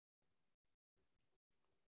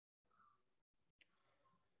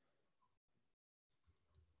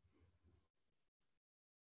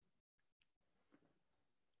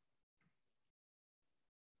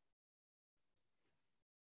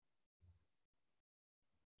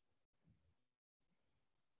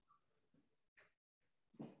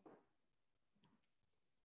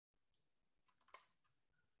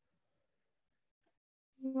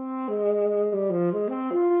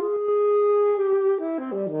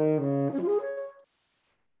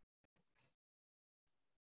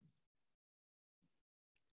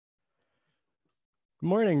Good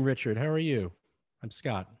morning, Richard. How are you? I'm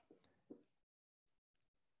Scott.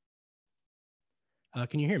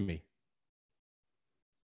 Can you hear me?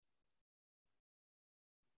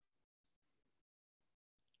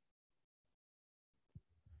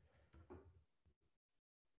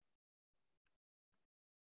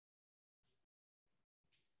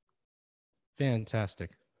 Fantastic.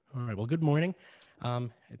 All right. Well, good morning. I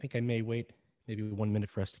think I may wait maybe 1 minute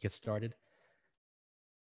for us to get started,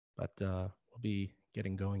 but we'll be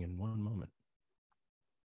getting going in one moment.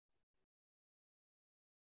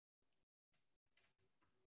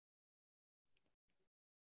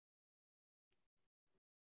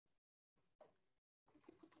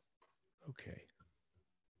 Okay.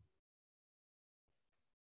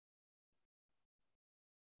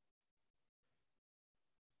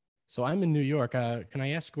 So I'm in New York. Can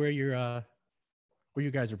I ask where you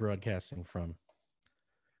guys are broadcasting from?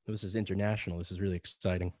 This is international. This is really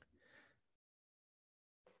exciting.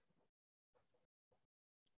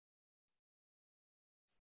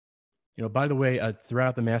 By the way,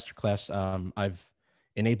 throughout the masterclass, I've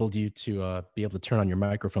enabled you to be able to turn on your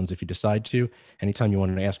microphones if you decide to. Anytime you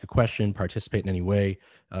want to ask a question, participate in any way,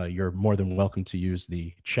 you're more than welcome to use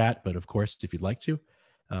the chat. But of course, if you'd like to,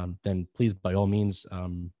 then please, by all means,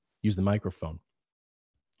 use the microphone.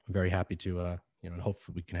 I'm very happy to, and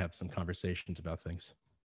hopefully we can have some conversations about things.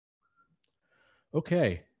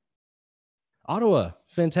 Okay. Ottawa,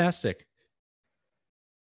 fantastic.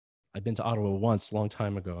 I've been to Ottawa once, a long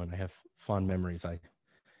time ago, and I have fond memories. I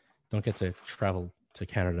don't get to travel to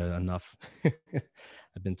Canada enough.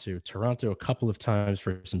 I've been to Toronto a couple of times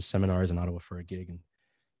for some seminars, and Ottawa for a gig, and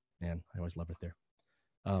man, I always love it there.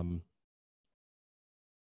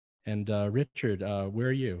 And Richard, where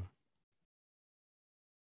are you?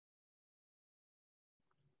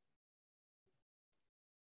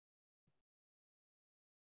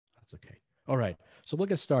 That's okay. All right, so we'll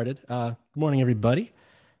get started. Good morning, everybody.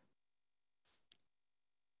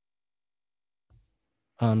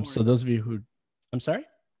 So those of you who, I'm sorry?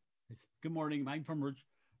 Good morning.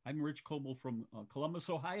 I'm Rich Coble from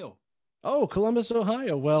Columbus, Ohio. Oh, Columbus,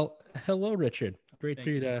 Ohio. Well, hello, Richard. Great Thank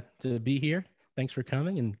for you to be here. Thanks for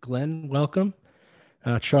coming. And Glenn, welcome.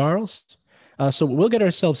 Charles. So we'll get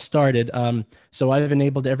ourselves started. So I've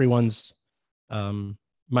enabled everyone's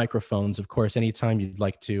microphones. Of course, anytime you'd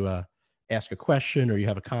like to ask a question or you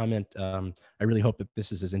have a comment, I really hope that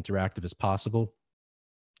this is as interactive as possible.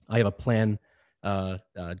 I have a plan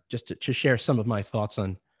just to share some of my thoughts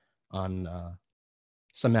on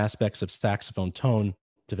some aspects of saxophone tone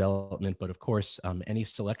development, but of course, any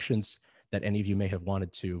selections that any of you may have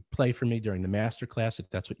wanted to play for me during the masterclass, if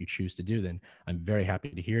that's what you choose to do, then I'm very happy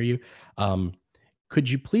to hear you. Could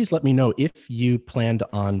you please let me know if you planned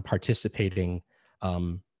on participating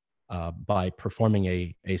by performing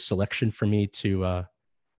a selection for me to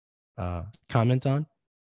comment on?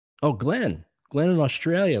 Oh, Glenn in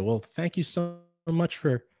Australia. Well, thank you so much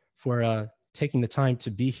for taking the time to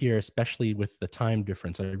be here, especially with the time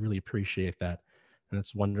difference. I really appreciate that, and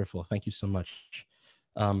that's wonderful. Thank you so much.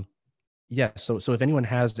 Yeah. So if anyone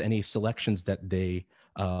has any selections that they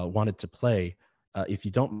wanted to play, if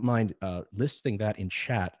you don't mind listing that in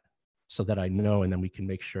chat, so that I know, and then we can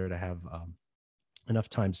make sure to have enough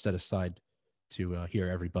time set aside to hear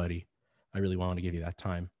everybody. I really want to give you that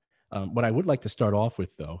time. What I would like to start off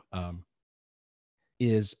with, though,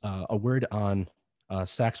 is a word on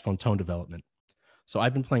saxophone tone development. So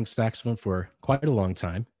I've been playing saxophone for quite a long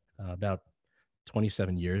time, about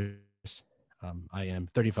 27 years. I am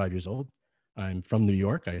 35 years old. I'm from New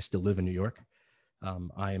York. I still live in New York.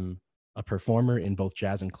 I'm a performer in both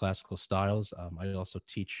jazz and classical styles. I also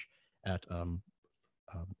teach at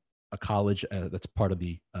a college that's part of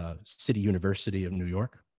the City University of New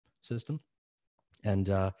York system. And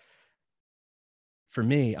for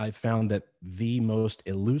me, I've found that the most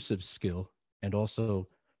elusive skill, and also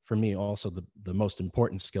for me, also the most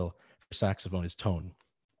important skill for saxophone is tone.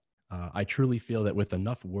 I truly feel that with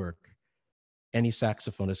enough work, any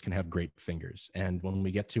saxophonist can have great fingers. And when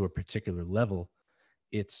we get to a particular level,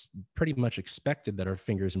 it's pretty much expected that our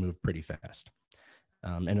fingers move pretty fast.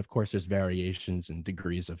 And of course, there's variations and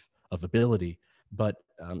degrees of ability, but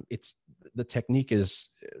it's the technique is,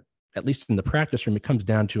 at least in the practice room, it comes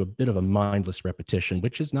down to a bit of a mindless repetition,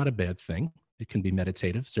 which is not a bad thing. It can be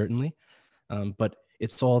meditative, certainly, but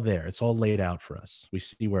it's all there. It's all laid out for us. We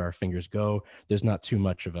see where our fingers go. There's not too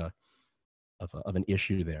much of an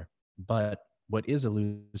issue there. But what is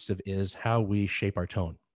elusive is how we shape our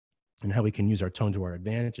tone and how we can use our tone to our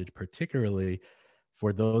advantage, particularly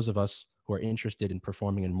for those of us who are interested in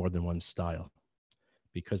performing in more than one style,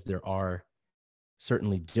 because there are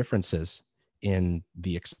certainly differences in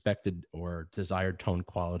the expected or desired tone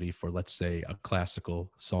quality for, let's say, a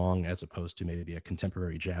classical song as opposed to maybe a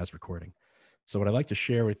contemporary jazz recording. So what I'd like to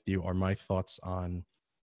share with you are my thoughts on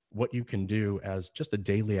what you can do as just a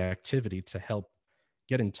daily activity to help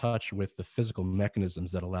get in touch with the physical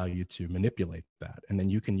mechanisms that allow you to manipulate that, and then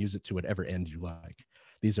you can use it to whatever end you like.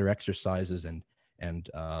 These are exercises and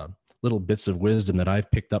little bits of wisdom that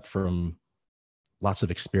I've picked up from lots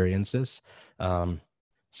of experiences. Um,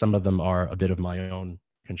 some of them are a bit of my own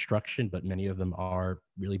construction, but many of them are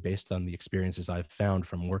really based on the experiences I've found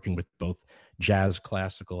from working with both jazz,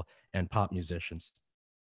 classical, and pop musicians.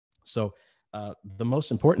 So the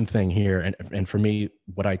most important thing here, and for me,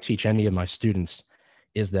 what I teach any of my students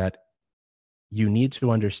is that you need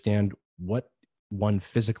to understand what one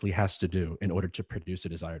physically has to do in order to produce a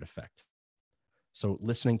desired effect. So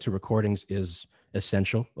listening to recordings is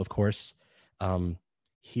essential, of course. Um,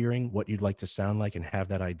 Hearing what you'd like to sound like and have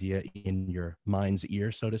that idea in your mind's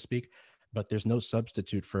ear, so to speak. But there's no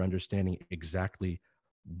substitute for understanding exactly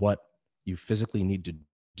what you physically need to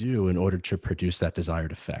do in order to produce that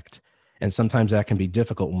desired effect. And sometimes that can be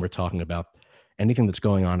difficult when we're talking about anything that's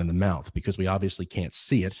going on in the mouth, because we obviously can't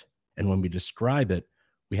see it. And when we describe it,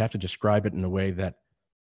 we have to describe it in a way that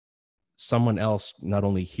someone else not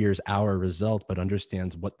only hears our result, but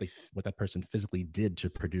understands what that person physically did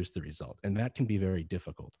to produce the result. And that can be very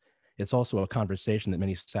difficult. It's also a conversation that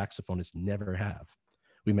many saxophonists never have.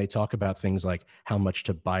 We may talk about things like how much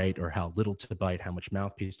to bite or how little to bite, how much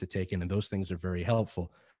mouthpiece to take in, and those things are very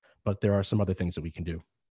helpful. But there are some other things that we can do.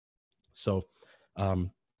 So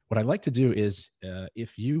what I'd like to do is,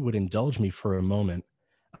 if you would indulge me for a moment,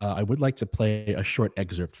 I would like to play a short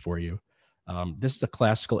excerpt for you. This is a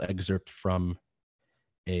classical excerpt from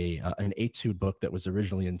an etude book that was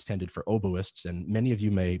originally intended for oboists, and many of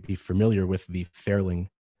you may be familiar with the Fairling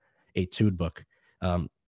etude book. Um,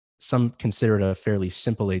 some consider it a fairly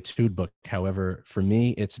simple etude book. However, for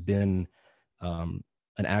me, it's been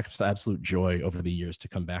an absolute joy over the years to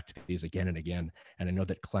come back to these again and again. And I know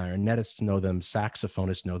that clarinetists know them,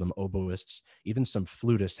 saxophonists know them, oboists, even some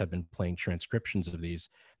flutists have been playing transcriptions of these.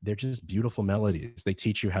 They're just beautiful melodies. They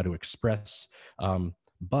teach you how to express.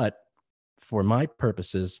 But for my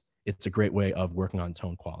purposes, it's a great way of working on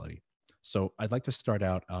tone quality. So I'd like to start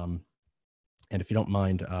out, and if you don't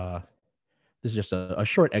mind, this is just a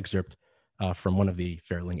short excerpt from one of the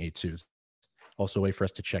Fairling etudes. Also a way for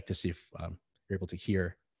us to check to see if you're able to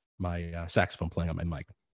hear my saxophone playing on my mic.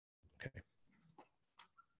 Okay.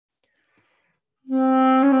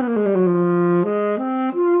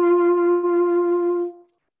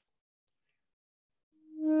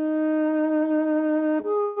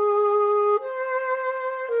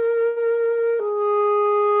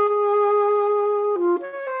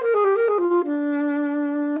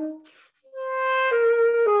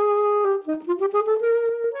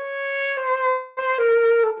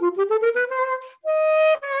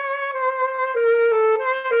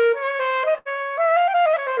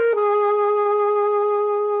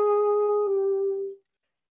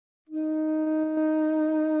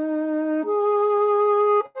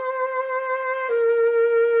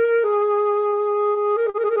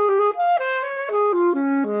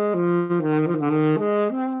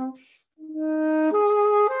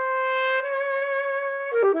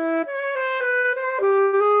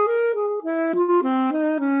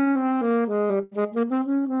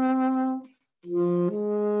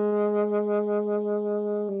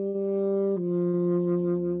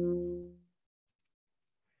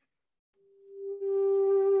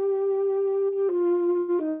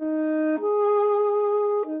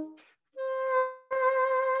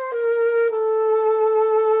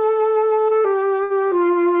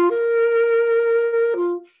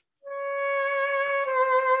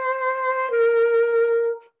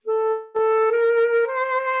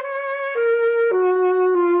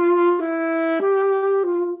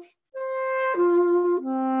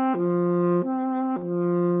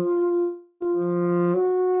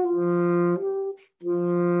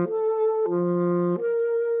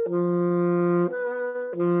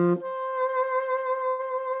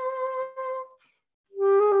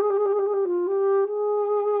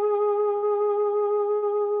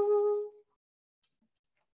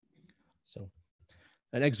 So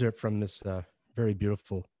an excerpt from this very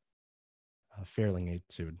beautiful Fairling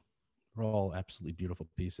etude. They're all absolutely beautiful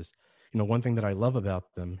pieces. You know, one thing that I love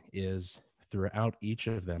about them is throughout each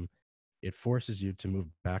of them, it forces you to move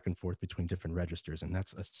back and forth between different registers. And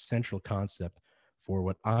that's a central concept for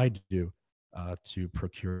what I do to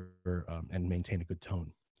procure and maintain a good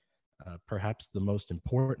tone. Perhaps the most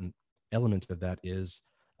important element of that is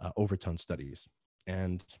overtone studies.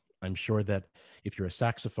 And I'm sure that if you're a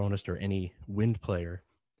saxophonist or any wind player,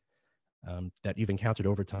 that you've encountered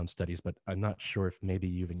overtone studies, but I'm not sure if maybe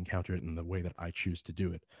you've encountered it in the way that I choose to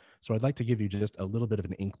do it. So I'd like to give you just a little bit of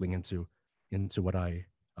an inkling into what I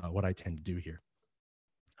tend to do here.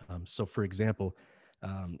 So, for example,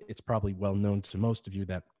 it's probably well known to most of you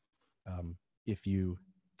that if you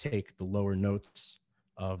take the lower notes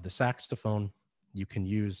of the saxophone, you can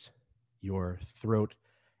use your throat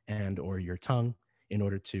and or your tongue in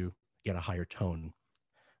order to get a higher tone.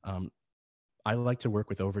 Um, I like to work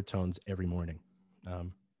with overtones every morning,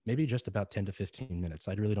 maybe just about 10 to 15 minutes.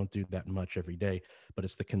 I really don't do that much every day, but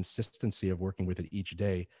it's the consistency of working with it each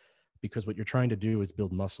day, because what you're trying to do is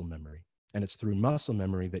build muscle memory. And it's through muscle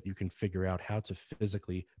memory that you can figure out how to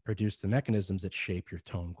physically produce the mechanisms that shape your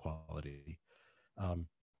tone quality. Um,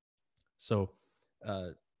 so, uh,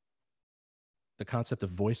 the concept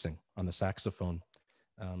of voicing on the saxophone,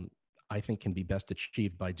 um, I think, can be best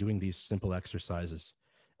achieved by doing these simple exercises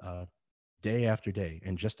uh, day after day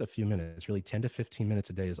in just a few minutes. Really, 10 to 15 minutes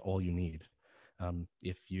a day is all you need.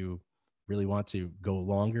 If you really want to go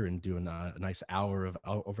longer and do a nice hour of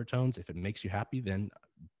overtones, if it makes you happy, then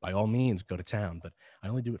by all means go to town. But I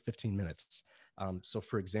only do it 15 minutes. So,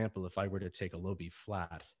 for example, if I were to take a low B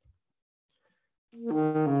flat,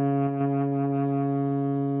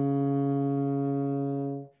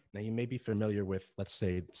 now, you may be familiar with, let's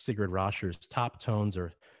say, Sigurd Roscher's top tones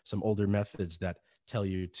or some older methods that tell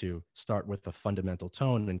you to start with a fundamental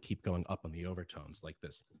tone and keep going up on the overtones like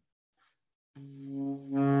this.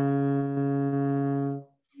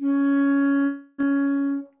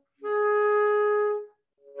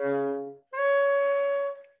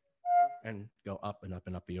 And go up and up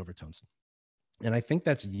and up the overtones. And I think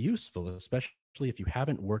that's useful, especially if you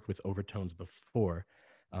haven't worked with overtones before.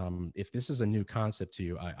 If this is a new concept to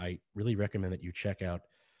you, I really recommend that you check out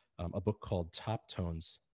a book called Top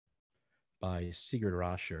Tones by Sigurd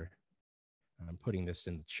Roscher. I'm putting this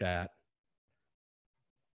in the chat.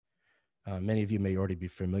 Many of you may already be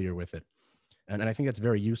familiar with it. And I think that's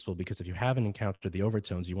very useful, because if you haven't encountered the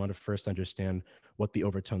overtones, you want to first understand what the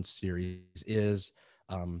overtone series is,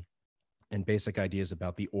 and basic ideas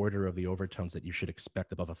about the order of the overtones that you should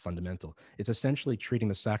expect above a fundamental. It's essentially treating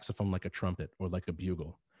the saxophone like a trumpet or like a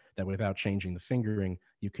bugle, that without changing the fingering,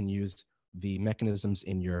 you can use the mechanisms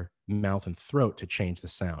in your mouth and throat to change the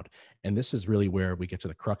sound. And this is really where we get to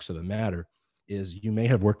the crux of the matter, is you may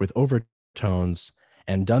have worked with overtones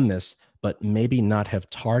and done this, but maybe not have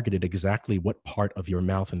targeted exactly what part of your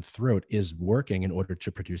mouth and throat is working in order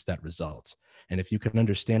to produce that result. And if you can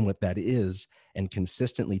understand what that is and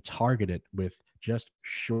consistently target it with just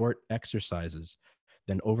short exercises,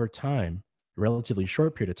 then over time, relatively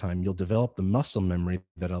short period of time, you'll develop the muscle memory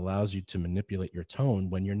that allows you to manipulate your tone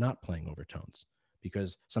when you're not playing overtones.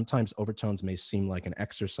 Because sometimes overtones may seem like an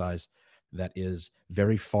exercise that is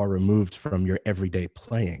very far removed from your everyday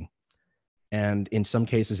playing. And in some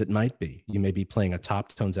cases, it might be. You may be playing a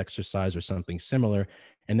top tones exercise or something similar,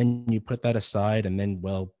 and then you put that aside, and then,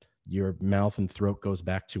 well, your mouth and throat goes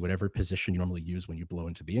back to whatever position you normally use when you blow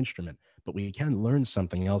into the instrument. But we can learn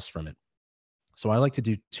something else from it. So I like to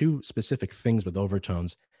do two specific things with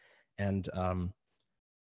overtones, and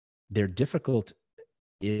they're difficult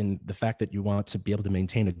in the fact that you want to be able to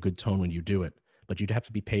maintain a good tone when you do it, but you'd have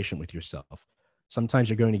to be patient with yourself. Sometimes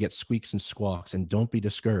you're going to get squeaks and squawks, and don't be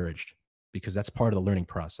discouraged, because that's part of the learning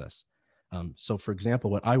process. So for example,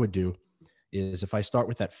 what I would do is, if I start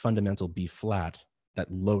with that fundamental B flat, that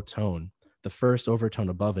low tone, the first overtone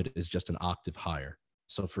above it is just an octave higher.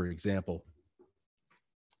 So for example,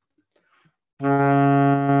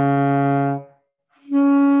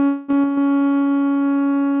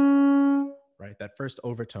 right, that first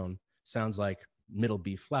overtone sounds like middle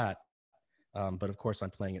B flat, but of course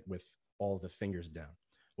I'm playing it with all the fingers down.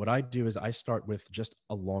 What I do is I start with just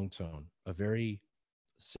a long tone, a very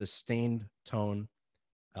sustained tone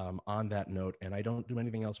on that note, and I don't do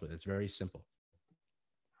anything else with it. It's very simple.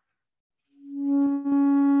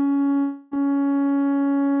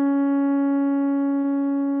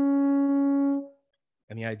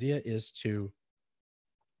 And the idea is to,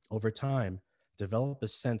 over time, develop a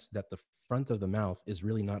sense that the front of the mouth is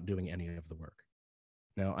really not doing any of the work.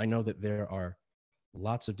 Now, I know that there are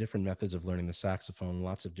lots of different methods of learning the saxophone,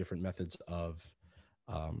 lots of different methods of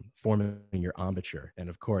forming your embouchure. And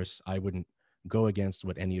of course, I wouldn't go against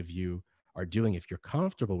what any of you are doing if you're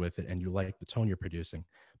comfortable with it and you like the tone you're producing.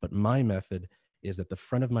 But my method is that the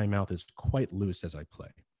front of my mouth is quite loose as I play.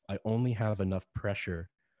 I only have enough pressure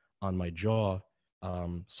on my jaw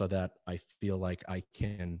so that I feel like I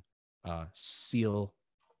can seal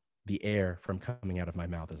the air from coming out of my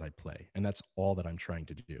mouth as I play. And that's all that I'm trying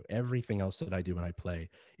to do. Everything else that I do when I play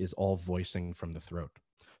is all voicing from the throat.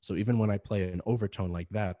 So even when I play an overtone like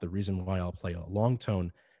that, the reason why I'll play a long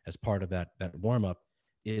tone as part of that warm up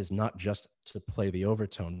is not just to play the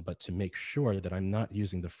overtone, but to make sure that I'm not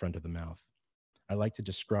using the front of the mouth. I like to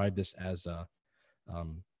describe this as a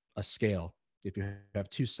scale. If you have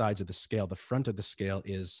two sides of the scale, the front of the scale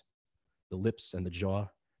is the lips and the jaw.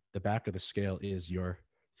 The back of the scale is your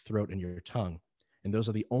throat and your tongue. And those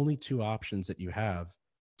are the only two options that you have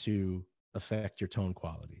to affect your tone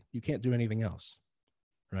quality. You can't do anything else,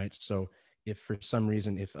 right? So if for some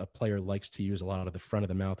reason, if a player likes to use a lot of the front of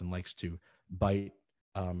the mouth and likes to bite,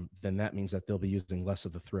 then that means that they'll be using less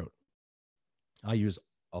of the throat. I use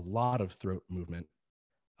a lot of throat movement,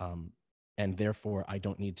 um, and therefore I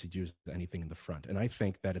don't need to use anything in the front. And I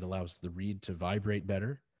think that it allows the reed to vibrate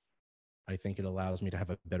better. I think it allows me to have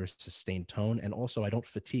a better sustained tone, and also I don't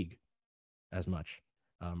fatigue as much.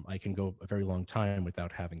 I can go a very long time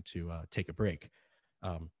without having to take a break.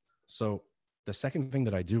 Um, so the second thing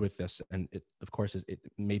that I do with this, and it, of course, it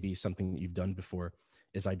may be something that you've done before,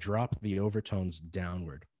 is I drop the overtones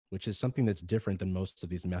downward, which is something that's different than most of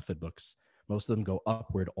these method books. Most of them go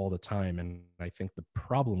upward all the time. And I think the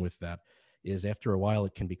problem with that is after a while,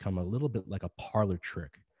 it can become a little bit like a parlor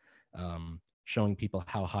trick, showing people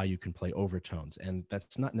how high you can play overtones. And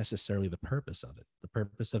that's not necessarily the purpose of it. The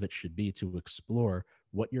purpose of it should be to explore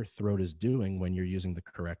what your throat is doing when you're using the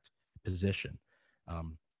correct position.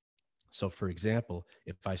 Um, so, for example,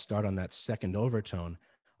 if I start on that second overtone,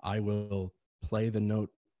 I will play the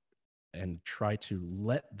note and try to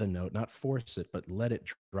let the note, not force it, but let it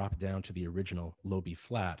drop down to the original low B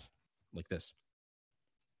flat, like this.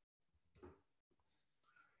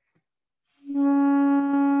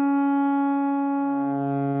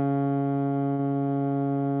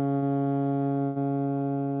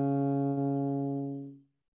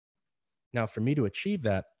 Now, for me to achieve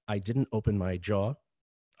that, I didn't open my jaw.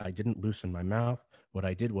 I didn't loosen my mouth. What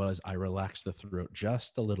I did was I relaxed the throat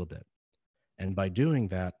just a little bit. And by doing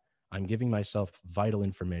that, I'm giving myself vital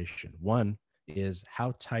information. One is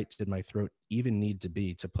how tight did my throat even need to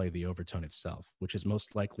be to play the overtone itself, which is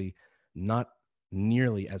most likely not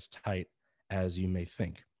nearly as tight as you may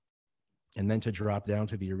think. And then to drop down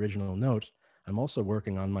to the original note, I'm also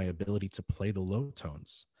working on my ability to play the low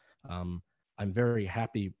tones. Um, I'm very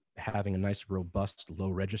happy having a nice, robust low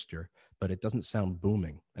register, but it doesn't sound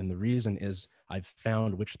booming. And the reason is I've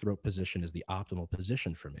found which throat position is the optimal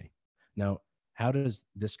position for me. Now, how does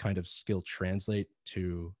this kind of skill translate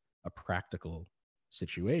to a practical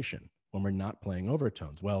situation when we're not playing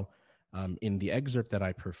overtones? Well, in the excerpt that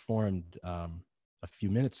I performed a few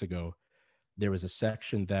minutes ago, there was a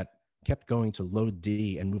section that kept going to low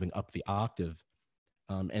D and moving up the octave.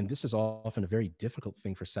 And this is often a very difficult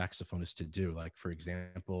thing for saxophonists to do. Like, for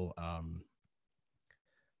example,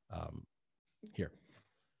 here.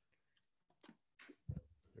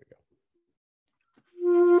 There we go.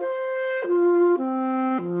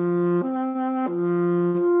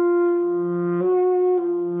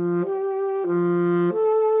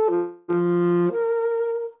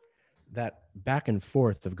 That back and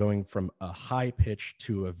forth of going from a high pitch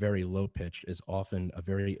to a very low pitch is often a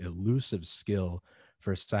very elusive skill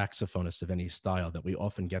for saxophonists of any style, that we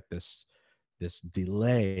often get this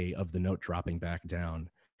delay of the note dropping back down.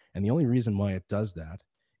 And the only reason why it does that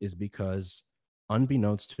is because,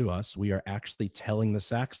 unbeknownst to us, we are actually telling the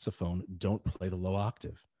saxophone, don't play the low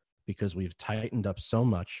octave, because we've tightened up so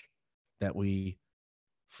much that we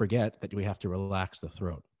forget that we have to relax the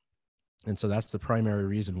throat. And so that's the primary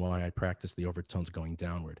reason why I practice the overtones going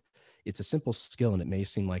downward. It's a simple skill, and it may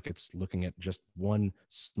seem like it's looking at just one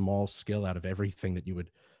small skill out of everything that you would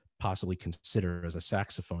possibly consider as a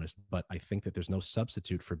saxophonist. But I think that there's no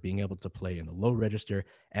substitute for being able to play in the low register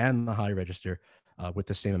and the high register with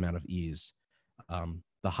the same amount of ease.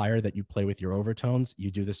 The higher that you play with your overtones, you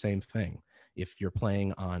do the same thing. If you're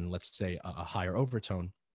playing on, let's say, a higher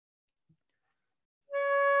overtone,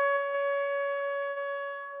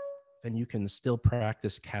 then you can still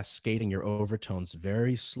practice cascading your overtones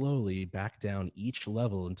very slowly back down each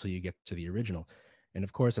level until you get to the original. And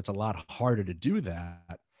of course, it's a lot harder to do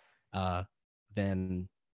that than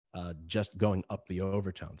just going up the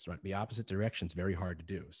overtones, right? The opposite direction is very hard to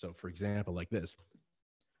do. So for example, like this.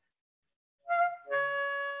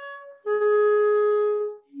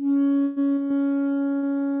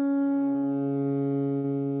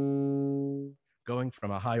 Going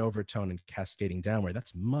from a high overtone and cascading downward,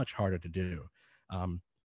 that's much harder to do.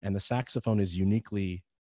 And the saxophone is uniquely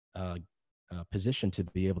positioned to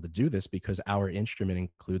be able to do this because our instrument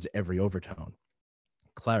includes every overtone.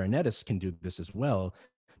 Clarinetists can do this as well,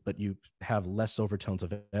 but you have less overtones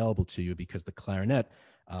available to you because the clarinet,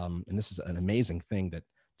 and this is an amazing thing that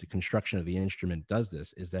the construction of the instrument does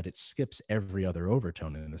this, is that it skips every other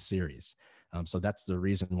overtone in the series. So that's the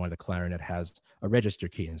reason why the clarinet has a register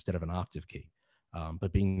key instead of an octave key.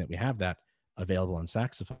 But being that we have that available on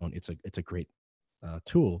saxophone, it's a great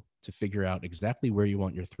tool to figure out exactly where you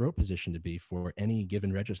want your throat position to be for any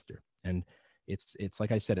given register. And it's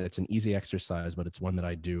like I said, it's an easy exercise, but it's one that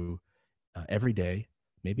I do every day,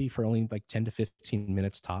 maybe for only like 10 to 15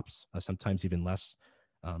 minutes tops, sometimes even less.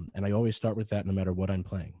 And I always start with that no matter what I'm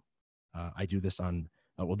playing. I do this on,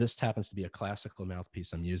 well, this happens to be a classical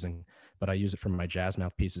mouthpiece I'm using, but I use it for my jazz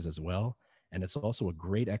mouthpieces as well. And it's also a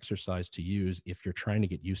great exercise to use if you're trying to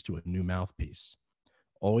get used to a new mouthpiece.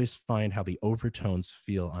 Always find how the overtones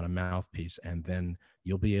feel on a mouthpiece, and then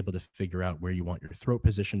you'll be able to figure out where you want your throat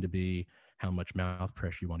position to be, how much mouth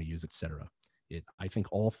pressure you want to use, etc. I think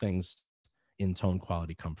all things in tone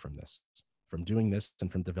quality come from this, from doing this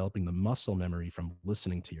and from developing the muscle memory from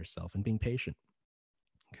listening to yourself and being patient.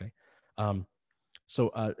 Okay. Um,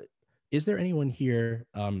 so is there anyone here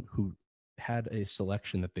who had a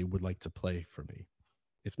selection that they would like to play for me?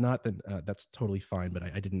 If not, then that's totally fine. But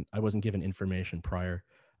I wasn't given information prior.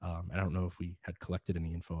 I don't know if we had collected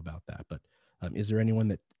any info about that. But is there anyone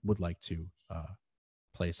that would like to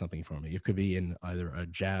play something for me? It could be in either a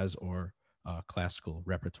jazz or classical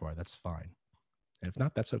repertoire. That's fine. And if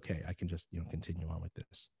not, that's okay. I can just continue on with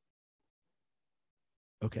this.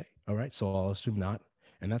 Okay. All right. So I'll assume not,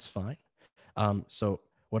 and that's fine. So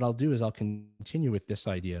what I'll do is I'll continue with this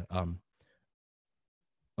idea.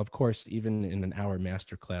 Of course, even in an hour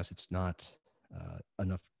masterclass, it's not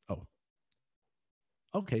enough. Oh,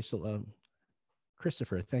 okay. So,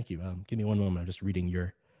 Christopher, thank you. Give me one moment. I'm just reading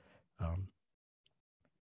your.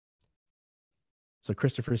 So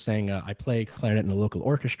Christopher is saying, I play clarinet in a local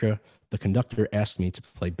orchestra. The conductor asked me to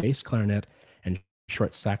play bass clarinet and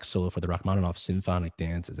short sax solo for the Rachmaninoff symphonic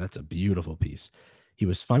dances. That's a beautiful piece. He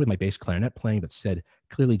was fine with my bass clarinet playing, but said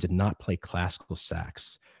clearly did not play classical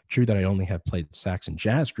sax. True that I only have played sax in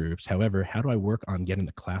jazz groups. However, how do I work on getting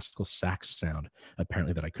the classical sax sound,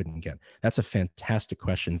 apparently, that I couldn't get? That's a fantastic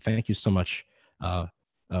question. Thank you so much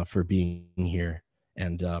for being here.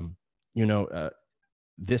 And,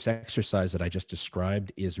 this exercise that I just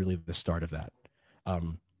described is really the start of that.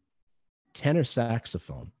 Tenor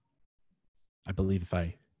saxophone, I believe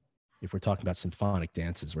if we're talking about symphonic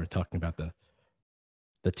dances, we're talking about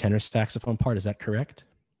the tenor saxophone part. Is that correct?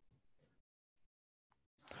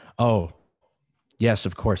 Oh, yes,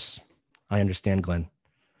 of course. I understand, Glenn.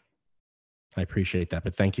 I appreciate that,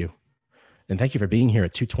 but thank you. And thank you for being here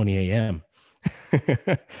at 2:20 a.m.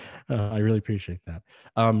 I really appreciate that.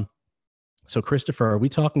 So Christopher, are we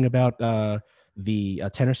talking about the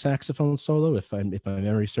tenor saxophone solo, if my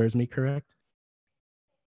memory serves me correct?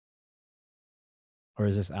 Or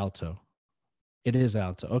is this alto? It is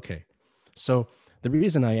alto. Okay. So the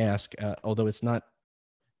reason I ask, although it's not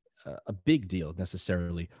a big deal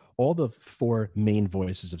necessarily, all the four main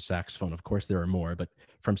voices of saxophone, of course there are more, but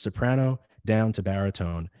from soprano down to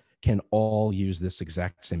baritone, can all use this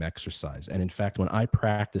exact same exercise. And in fact, when I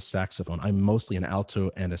practice saxophone, I'm mostly an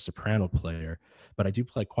alto and a soprano player, but I do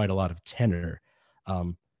play quite a lot of tenor.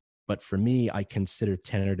 But for me, I consider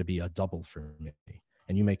tenor to be a double for me.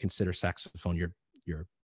 And you may consider saxophone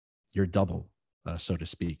your double, so to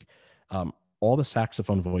speak. All the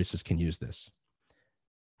saxophone voices can use this.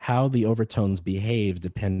 How the overtones behave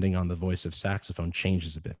depending on the voice of saxophone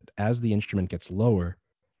changes a bit. As the instrument gets lower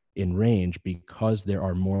in range, because there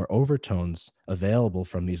are more overtones available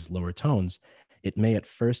from these lower tones, it may at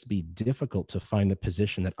first be difficult to find the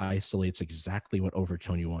position that isolates exactly what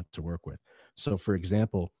overtone you want to work with. So for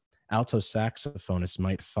example, alto saxophonists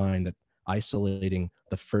might find that isolating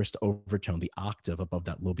the first overtone, the octave above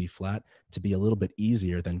that low B flat, to be a little bit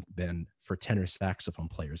easier than for tenor saxophone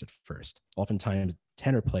players at first. Oftentimes,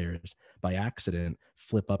 tenor players, by accident,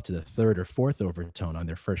 flip up to the third or fourth overtone on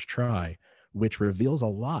their first try, which reveals a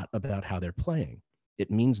lot about how they're playing.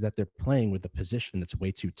 It means that they're playing with a position that's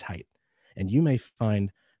way too tight. And you may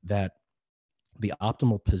find that the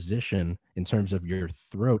optimal position in terms of your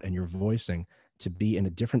throat and your voicing to be in a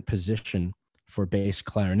different position for bass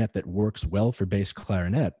clarinet that works well for bass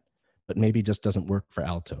clarinet, but maybe just doesn't work for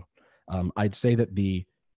alto. I'd say that the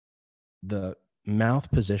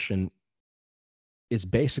mouth position is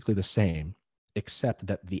basically the same, except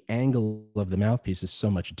that the angle of the mouthpiece is so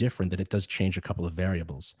much different that it does change a couple of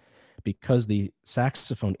variables. Because the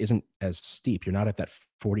saxophone isn't as steep, you're not at that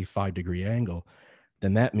 45-degree angle,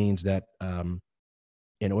 then that means that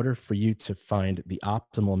in order for you to find the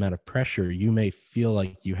optimal amount of pressure, you may feel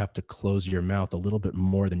like you have to close your mouth a little bit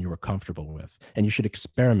more than you were comfortable with. And you should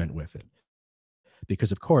experiment with it.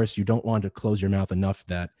 Because, of course, you don't want to close your mouth enough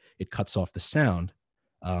that it cuts off the sound.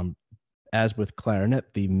 Um, as with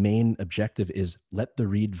clarinet, the main objective is let the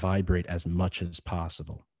reed vibrate as much as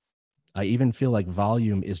possible. I even feel like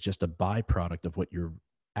volume is just a byproduct of what your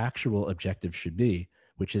actual objective should be,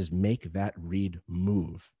 which is make that reed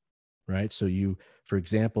move, right? So you, for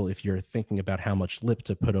example, if you're thinking about how much lip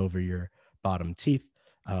to put over your bottom teeth,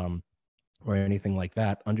 or anything like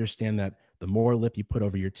that, understand that the more lip you put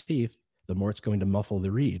over your teeth, the more it's going to muffle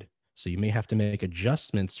the reed. So you may have to make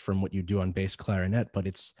adjustments from what you do on bass clarinet, but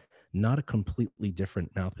it's not a completely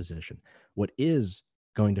different mouth position. What is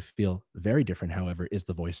going to feel very different, however, is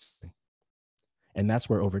the voicing. And that's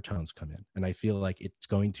where overtones come in. And I feel like it's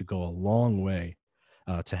going to go a long way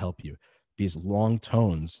to help you. These long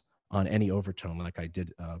tones on any overtone, like I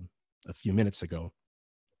did a few minutes ago,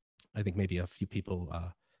 I think maybe a few people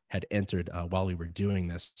had entered while we were doing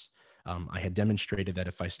this. I had demonstrated that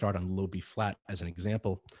if I start on low B flat as an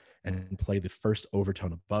example and play the first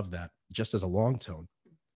overtone above that, just as a long tone,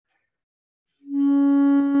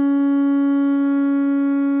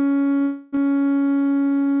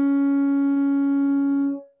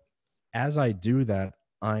 as I do that,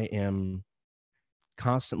 I am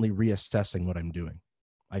constantly reassessing what I'm doing.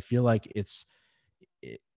 I feel like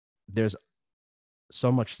there's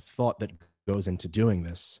so much thought that goes into doing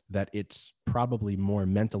this that it's probably more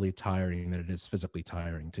mentally tiring than it is physically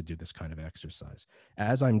tiring to do this kind of exercise.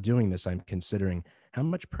 As I'm doing this, I'm considering how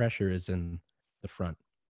much pressure is in the front.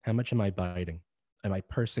 How much am I biting? Am I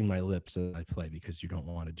pursing my lips as I play? Because you don't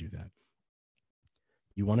want to do that.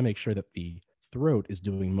 You want to make sure that the throat is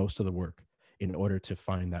doing most of the work in order to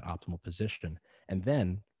find that optimal position. And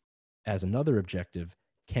then, as another objective,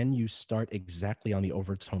 can you start exactly on the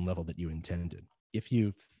overtone level that you intended? If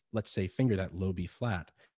you, let's say, finger that low B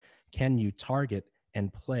flat, can you target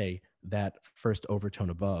and play that first overtone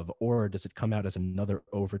above, or does it come out as another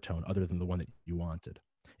overtone other than the one that you wanted?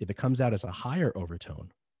 If it comes out as a higher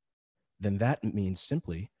overtone, then that means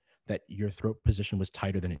simply that your throat position was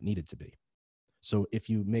tighter than it needed to be. So if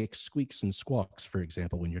you make squeaks and squawks, for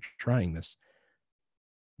example, when you're trying this,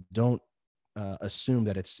 don't assume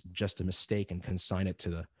that it's just a mistake and consign it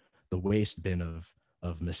to the waste bin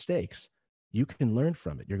of mistakes. You can learn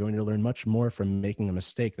from it. You're going to learn much more from making a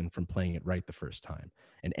mistake than from playing it right the first time.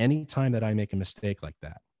 And any time that I make a mistake like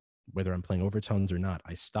that, whether I'm playing overtones or not,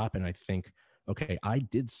 I stop and I think, okay, I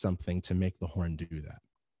did something to make the horn do that,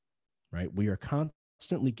 right? We are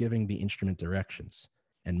constantly giving the instrument directions,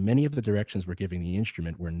 and many of the directions we're giving the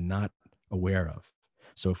instrument we're not aware of.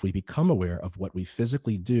 So if we become aware of what we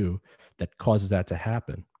physically do that causes that to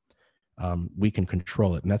happen, we can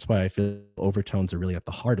control it. And that's why I feel overtones are really at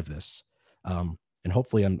the heart of this. And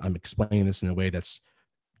hopefully I'm explaining this in a way that's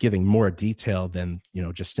giving more detail than,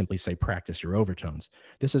 just simply say, practice your overtones.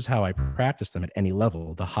 This is how I practice them at any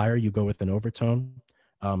level. The higher you go with an overtone,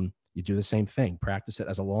 you do the same thing. Practice it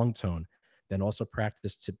as a long tone. Then also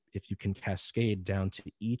practice to, if you can cascade down to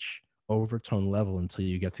each overtone level until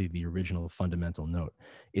you get to the original fundamental note.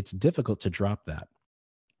 It's difficult to drop that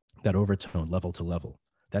overtone level to level.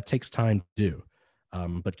 That takes time to do.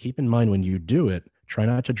 But keep in mind, when you do it, try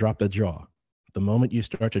not to drop the jaw. The moment you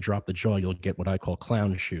start to drop the jaw, you'll get what I call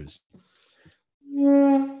clown shoes.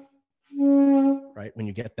 Right? When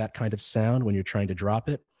you get that kind of sound, when you're trying to drop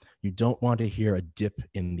it, you don't want to hear a dip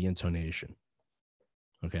in the intonation.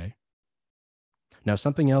 Okay? Now,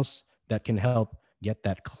 something else that can help get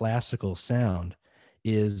that classical sound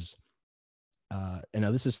is, and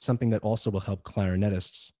now this is something that also will help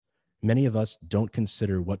clarinetists. Many of us don't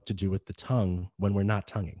consider what to do with the tongue when we're not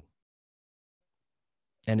tonguing.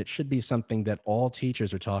 And it should be something that all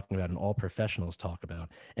teachers are talking about and all professionals talk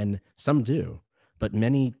about. And some do, but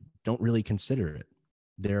many don't really consider it.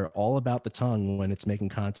 They're all about the tongue when it's making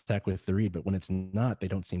contact with the reed, but when it's not, they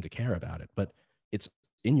don't seem to care about it. But it's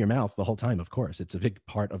in your mouth the whole time, of course. It's a big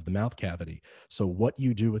part of the mouth cavity. So what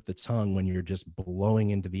you do with the tongue when you're just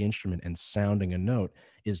blowing into the instrument and sounding a note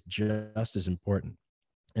is just as important.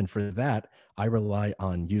 And for that, I rely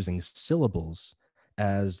on using syllables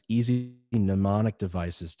as easy mnemonic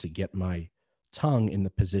devices to get my tongue in the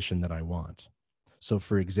position that I want. So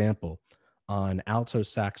for example, on alto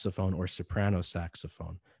saxophone or soprano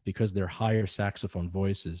saxophone, because they're higher saxophone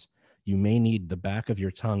voices, you may need the back of your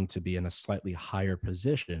tongue to be in a slightly higher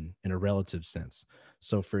position in a relative sense.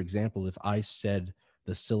 So for example, if I said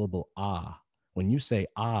the syllable ah, when you say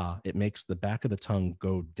ah, it makes the back of the tongue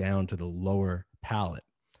go down to the lower palate.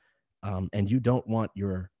 And you don't want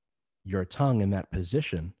your tongue in that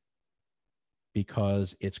position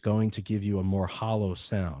because it's going to give you a more hollow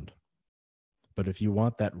sound. But if you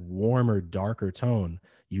want that warmer, darker tone,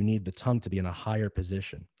 you need the tongue to be in a higher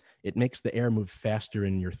position. It makes the air move faster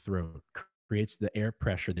in your throat, creates the air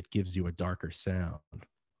pressure that gives you a darker sound.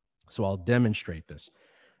 So I'll demonstrate this.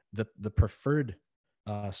 The preferred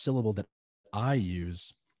syllable that I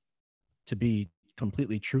use, to be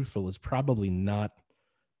completely truthful, is probably not,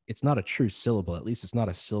 it's not a true syllable. At least it's not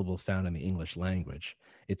a syllable found in the English language.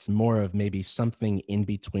 It's more of maybe something in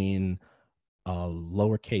between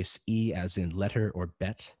lowercase e, as in letter or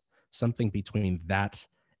bet, something between that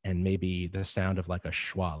and maybe the sound of like a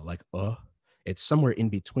schwa, like It's somewhere in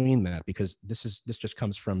between that, because this just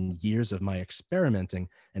comes from years of my experimenting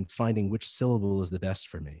and finding which syllable is the best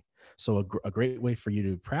for me. So a great way for you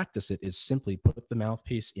to practice it is simply put the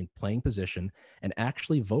mouthpiece in playing position and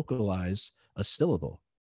actually vocalize a syllable.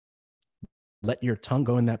 Let your tongue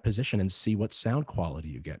go in that position and see what sound quality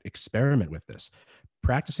you get. Experiment with this.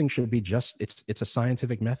 Practicing should be just, it's a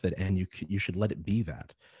scientific method, and you should let it be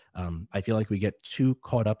that. I feel like we get too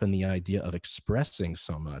caught up in the idea of expressing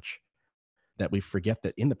so much that we forget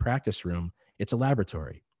that in the practice room, it's a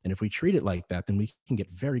laboratory. And if we treat it like that, then we can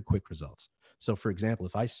get very quick results. So for example,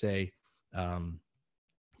 if I say,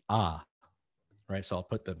 ah, right? So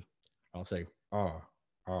I'll say, ah,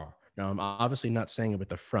 ah. Now, I'm obviously not saying it with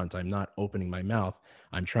the front. I'm not opening my mouth.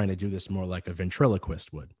 I'm trying to do this more like a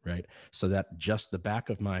ventriloquist would, right? So that just the back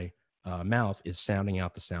of my mouth is sounding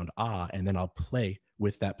out the sound ah, and then I'll play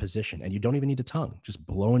with that position. And you don't even need a tongue. Just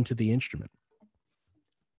blow into the instrument.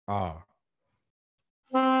 Ah.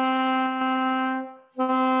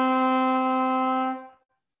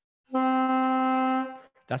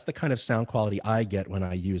 That's the kind of sound quality I get when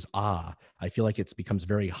I use ah. I feel like it becomes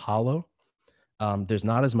very hollow. There's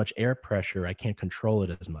not as much air pressure. I can't control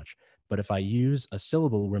it as much. But if I use a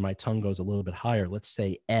syllable where my tongue goes a little bit higher, let's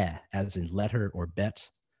say as in letter or bet.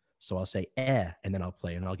 So I'll say and then I'll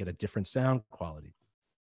play, and I'll get a different sound quality.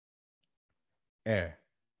 Eh,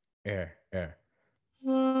 eh, eh.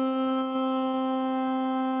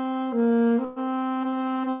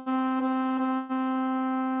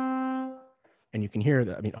 And you can hear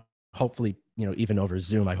that. I mean, hopefully, even over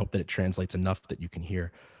Zoom, I hope that it translates enough that you can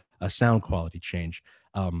hear a sound quality change.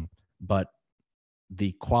 But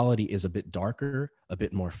the quality is a bit darker, a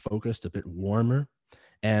bit more focused, a bit warmer.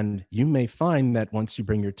 And you may find that once you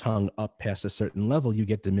bring your tongue up past a certain level, you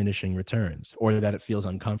get diminishing returns, or that it feels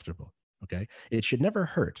uncomfortable. Okay. It should never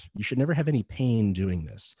hurt. You should never have any pain doing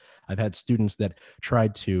this. I've had students that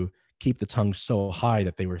tried to keep the tongue so high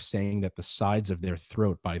that they were saying that the sides of their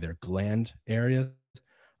throat by their gland area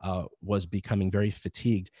was becoming very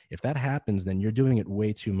fatigued. If that happens, then you're doing it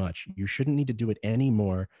way too much. You shouldn't need to do it any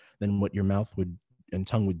more than what your mouth would and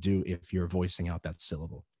tongue would do if you're voicing out that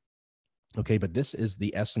syllable. Okay, but this is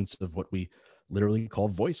the essence of what we literally call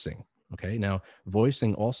voicing. Okay, now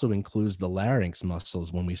voicing also includes the larynx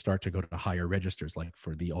muscles when we start to go to higher registers, like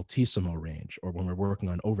for the altissimo range or when we're working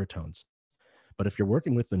on overtones. But if you're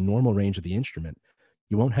working with the normal range of the instrument,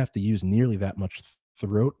 you won't have to use nearly that much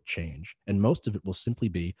throat change, and most of it will simply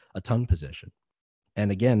be a tongue position. And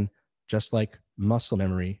again, just like muscle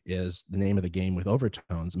memory is the name of the game with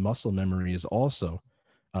overtones, muscle memory is also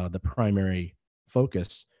the primary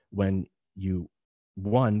focus when you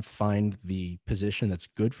find the position that's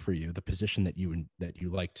good for you, the position that you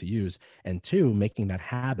like to use, and two, making that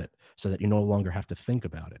habit so that you no longer have to think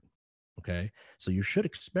about it. Okay, so you should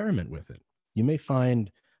experiment with it. You may find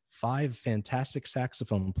 5 fantastic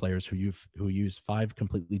saxophone players who use 5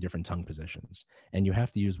 completely different tongue positions, and you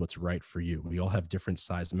have to use what's right for you. We all have different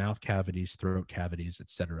sized mouth cavities, throat cavities,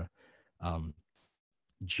 etc.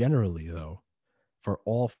 Generally, though, for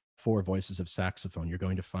all 4 voices of saxophone, you're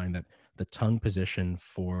going to find that the tongue position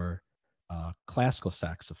for classical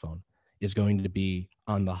saxophone is going to be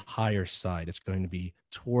on the higher side. It's going to be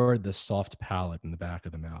toward the soft palate in the back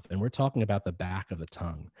of the mouth. And we're talking about the back of the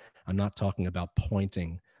tongue. I'm not talking about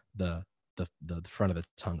pointing the front of the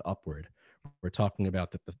tongue upward. We're talking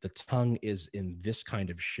about that the tongue is in this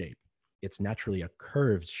kind of shape. It's naturally a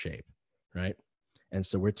curved shape, right? And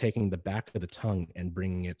so we're taking the back of the tongue and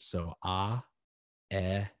bringing it so ah,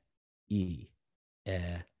 eh, e,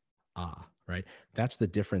 eh, ah, right? That's the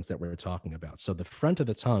difference that we're talking about. So the front of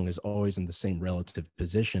the tongue is always in the same relative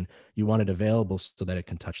position. You want it available so that it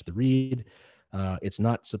can touch the reed. It's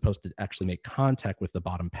not supposed to actually make contact with the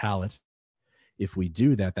bottom palate. If we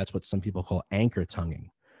do that, that's what some people call anchor tonguing.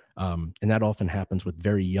 And that often happens with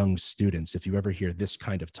very young students. If you ever hear this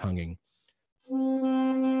kind of tonguing,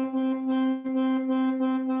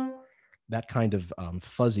 that kind of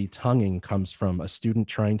fuzzy tonguing comes from a student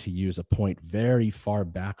trying to use a point very far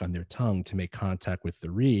back on their tongue to make contact with the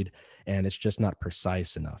reed, and it's just not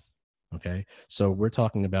precise enough. Okay, so we're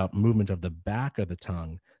talking about movement of the back of the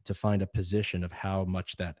tongue to find a position of how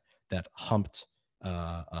much that humped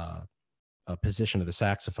position of the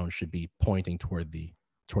saxophone should be pointing toward the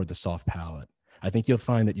soft palate. I think you'll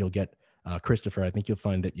find that you'll get Christopher. I think you'll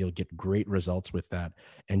find that you'll get great results with that,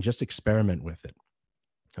 and just experiment with it.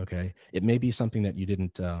 Okay, it may be something that you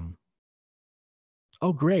didn't.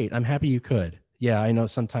 Oh, great! I'm happy you could. Yeah, I know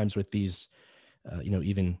sometimes with these,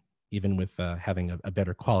 even with having a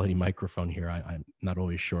better quality microphone here, I'm not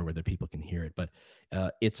always sure whether people can hear it, but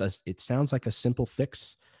it sounds like a simple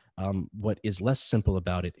fix. What is less simple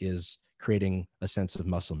about it is creating a sense of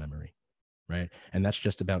muscle memory, right? And that's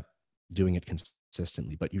just about doing it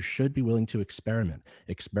consistently. But you should be willing to experiment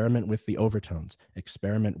with the overtones,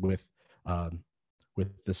 experiment with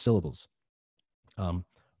the syllables.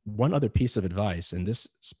 One other piece of advice, and this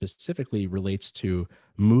specifically relates to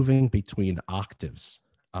moving between octaves.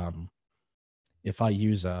 If I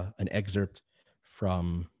use an excerpt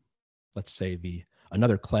from, let's say,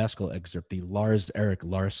 another classical excerpt, the Lars Erik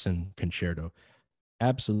Larsson concerto,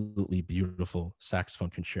 absolutely beautiful saxophone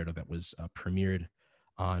concerto that was premiered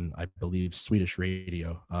on, I believe, Swedish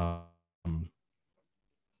radio.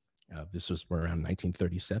 This was around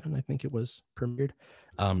 1937, I think it was premiered.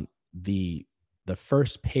 The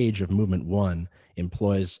first page of movement 1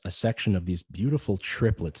 employs a section of these beautiful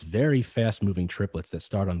triplets, very fast moving triplets that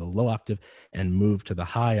start on the low octave and move to the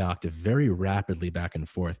high octave very rapidly back and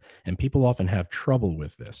forth. And people often have trouble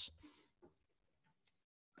with this.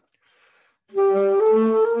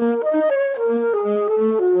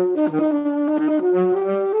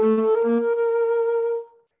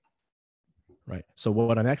 Right. So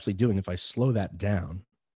what I'm actually doing, if I slow that down,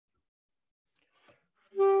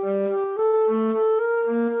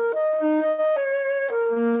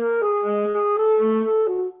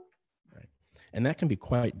 and that can be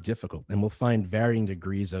quite difficult, and we'll find varying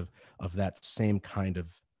degrees of that same kind of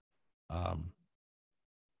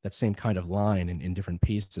line in different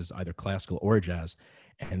pieces, either classical or jazz.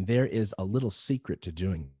 And there is a little secret to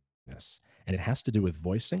doing this, and it has to do with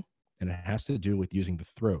voicing, and it has to do with using the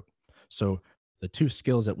throat. So the two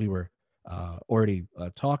skills that we were already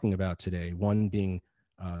talking about today, one being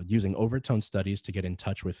using overtone studies to get in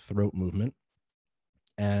touch with throat movement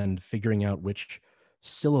and figuring out which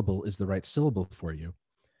syllable is the right syllable for you.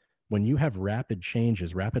 When you have rapid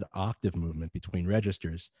changes, rapid octave movement between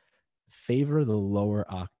registers, favor the lower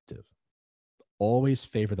octave. Always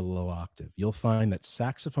favor the low octave. You'll find that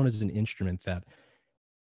saxophone is an instrument that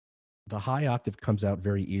the high octave comes out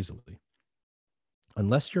very easily.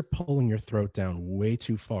 Unless you're pulling your throat down way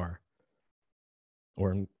too far,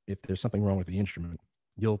 or if there's something wrong with the instrument,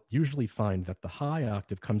 you'll usually find that the high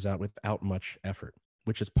octave comes out without much effort,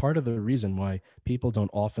 which is part of the reason why people don't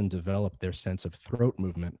often develop their sense of throat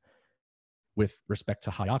movement with respect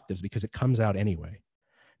to high octaves, because it comes out anyway.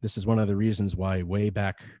 This is one of the reasons why way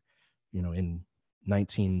back, in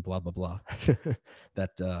 19 blah, blah, blah,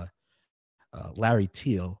 that Larry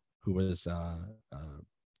Teal, who was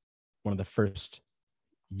one of the first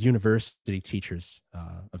university teachers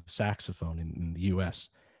of saxophone in the US,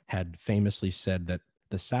 had famously said that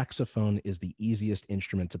the saxophone is the easiest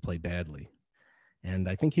instrument to play badly. And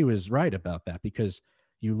I think he was right about that, because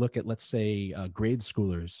you look at, let's say, grade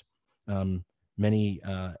schoolers, many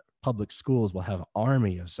public schools will have an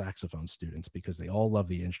army of saxophone students because they all love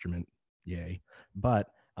the instrument, yay. But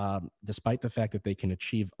despite the fact that they can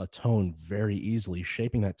achieve a tone very easily,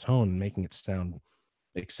 shaping that tone and making it sound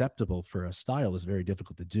acceptable for a style is very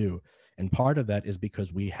difficult to do. And part of that is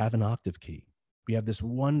because we have an octave key. We have this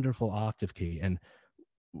wonderful octave key, and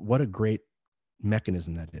what a great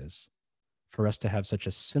mechanism that is for us to have such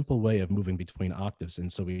a simple way of moving between octaves.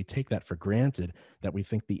 And so we take that for granted, that we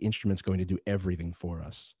think the instrument's going to do everything for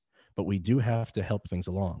us. But we do have to help things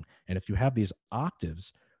along. And if you have these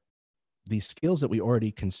octaves, these skills that we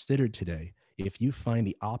already considered today, if you find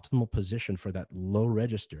the optimal position for that low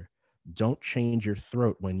register, don't change your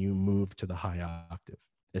throat when you move to the high octave.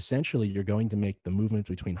 Essentially, you're going to make the movement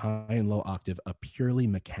between high and low octave a purely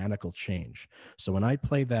mechanical change. So when I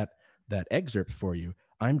play that excerpt for you,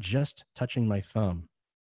 I'm just touching my thumb.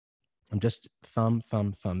 I'm just thumb,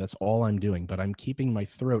 thumb, thumb. That's all I'm doing, but I'm keeping my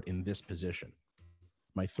throat in this position.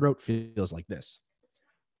 My throat feels like this.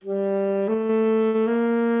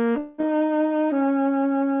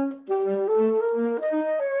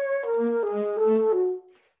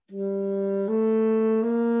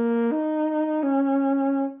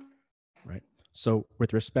 Right. So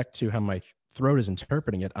with respect to how my throat is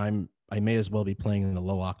interpreting it, I may as well be playing in the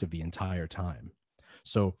low octave the entire time.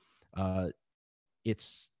 So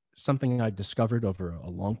it's something I've discovered over a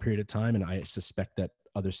long period of time, and I suspect that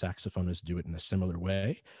other saxophonists do it in a similar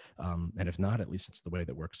way. And if not, at least it's the way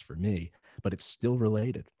that works for me. But it's still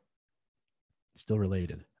related. Still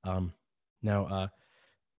related. Now,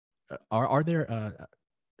 are there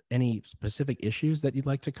any specific issues that you'd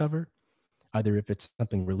like to cover? Either if it's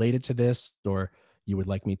something related to this, or you would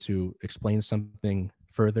like me to explain something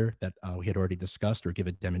further that we had already discussed, or give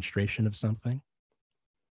a demonstration of something.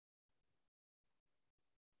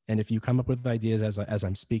 And if you come up with ideas as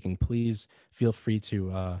I'm speaking, please feel free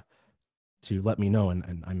to let me know,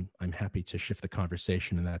 and I'm happy to shift the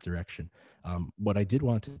conversation in that direction. What I did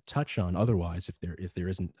want to touch on, otherwise, if there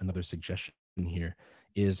isn't another suggestion here,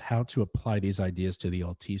 is how to apply these ideas to the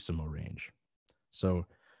altissimo range. So,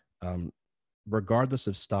 regardless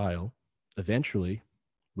of style, eventually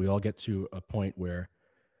we all get to a point where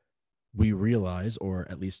we realize, or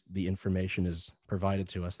at least the information is provided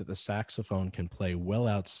to us, that the saxophone can play well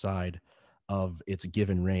outside of its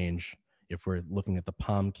given range. If we're looking at the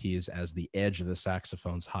palm keys as the edge of the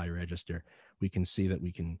saxophone's high register, we can see that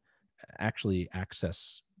we can actually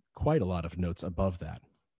access quite a lot of notes above that.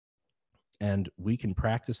 And we can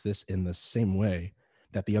practice this in the same way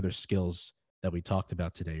that the other skills that we talked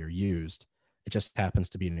about today are used. It just happens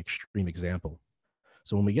to be an extreme example.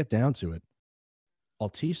 So when we get down to it,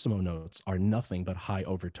 altissimo notes are nothing but high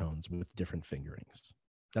overtones with different fingerings.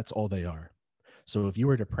 That's all they are. So if you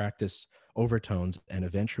were to practice overtones and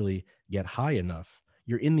eventually get high enough,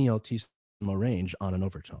 you're in the altissimo range on an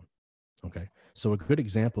overtone. Okay. So a good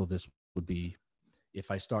example of this would be if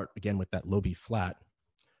I start again with that low B flat,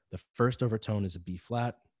 the first overtone is a B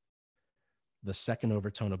flat. The second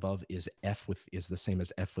overtone above is is the same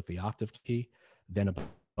as F with the octave key. Then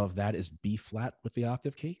above that is B flat with the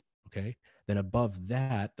octave key. Okay. Then above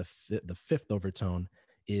that, the fifth overtone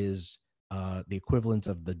is the equivalent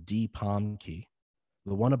of the D palm key.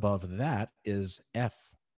 The one above that is F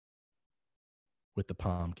with the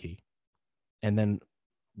palm key. And then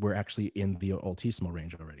we're actually in the altissimo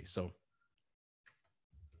range already. So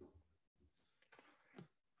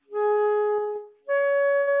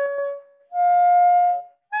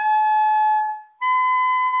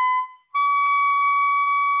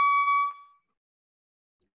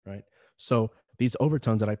right. So these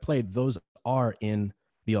overtones that I played, those are in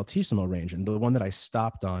the altissimo range. And the one that I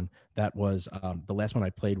stopped on, that was the last one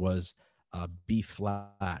I played was B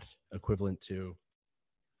flat, equivalent to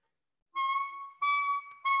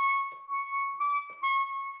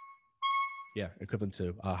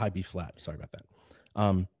high B flat. Sorry about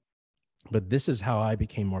that. But this is how I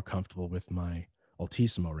became more comfortable with my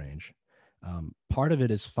altissimo range. Part of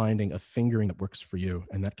it is finding a fingering that works for you,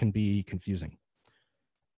 and that can be confusing.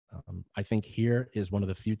 I think here is one of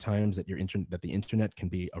the few times that the internet can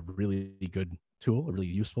be a really good tool, a really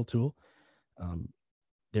useful tool.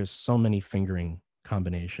 There's so many fingering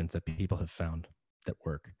combinations that people have found that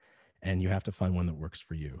work, and you have to find one that works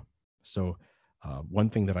for you. So one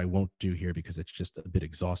thing that I won't do here, because it's just a bit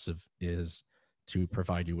exhaustive, is to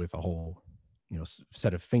provide you with a whole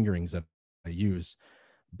set of fingerings that I use.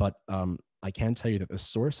 But I can tell you that the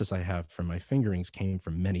sources I have for my fingerings came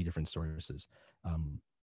from many different sources.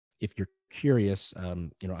 If you're curious,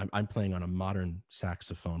 I'm playing on a modern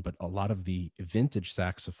saxophone, but a lot of the vintage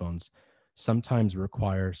saxophones sometimes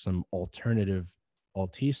require some alternative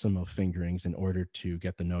altissimo fingerings in order to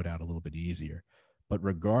get the note out a little bit easier. But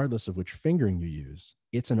regardless of which fingering you use,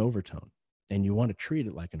 it's an overtone, and you want to treat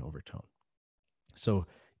it like an overtone. So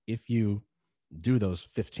if you do those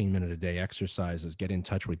 15-minute-a-day exercises, get in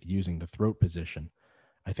touch with using the throat position,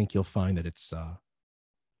 I think you'll find that it's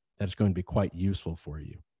going to be quite useful for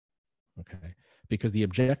you. Okay, because the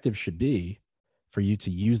objective should be for you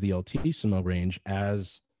to use the altissimo range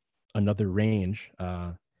as another range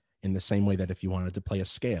in the same way that if you wanted to play a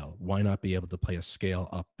scale, why not be able to play a scale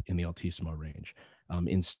up in the altissimo range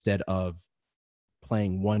instead of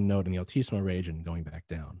playing one note in the altissimo range and going back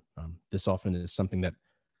down. This often is something that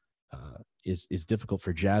is difficult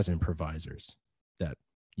for jazz improvisers, that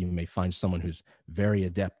you may find someone who's very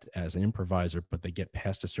adept as an improviser, but they get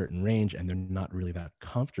past a certain range and they're not really that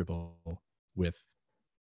comfortable with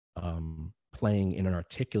playing in an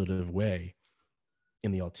articulative way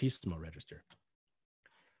in the altissimo register.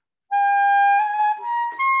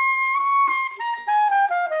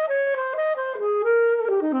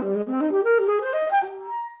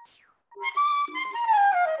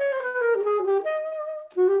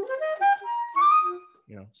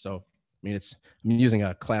 So I mean, I'm using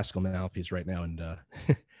a classical mouthpiece right now and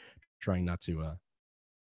trying not to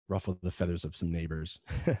ruffle the feathers of some neighbors.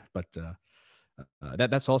 But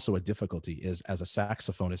That's also a difficulty. Is as a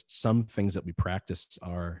saxophonist, some things that we practice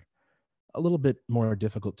are a little bit more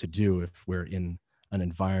difficult to do if we're in an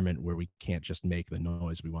environment where we can't just make the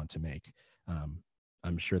noise we want to make. Um,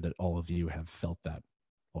 I'm sure that all of you have felt that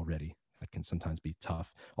already. That can sometimes be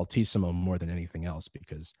tough. Altissimo more than anything else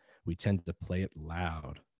because we tend to play it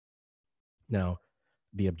loud. Now,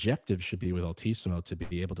 the objective should be with altissimo to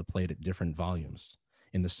be able to play it at different volumes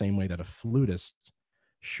in the same way that a flutist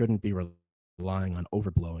shouldn't be relying on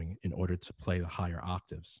overblowing in order to play the higher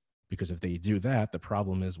octaves. Because if they do that, the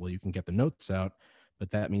problem is, well, you can get the notes out,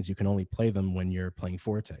 but that means you can only play them when you're playing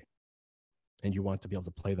forte. And you want to be able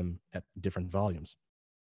to play them at different volumes.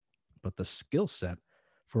 But the skill set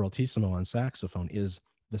for altissimo on saxophone is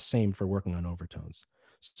the same for working on overtones.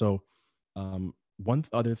 So, one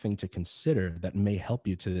other thing to consider that may help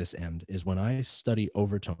you to this end is when I study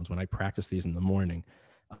overtones, when I practice these in the morning,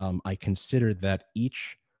 I consider that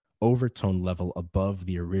each overtone level above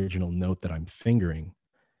the original note that I'm fingering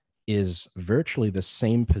is virtually the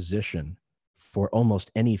same position for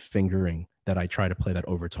almost any fingering that I try to play that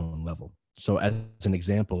overtone level. So, as an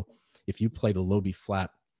example, if you play the low B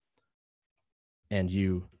flat and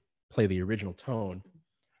you play the original tone,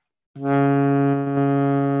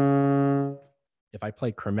 if I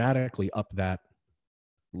play chromatically up that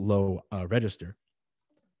low register,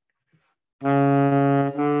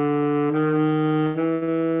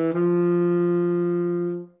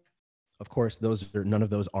 of course, none of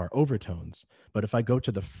those are overtones. But if I go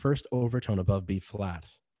to the first overtone above B flat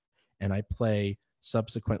and I play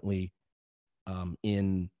subsequently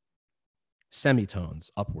in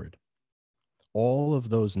semitones upward, all of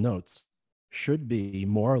those notes should be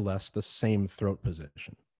more or less the same throat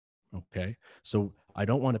position. Okay. So I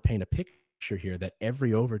don't want to paint a picture here that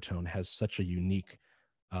every overtone has such a unique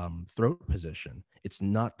throat position. It's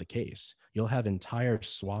not the case. You'll have entire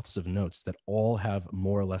swaths of notes that all have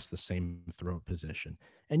more or less the same throat position.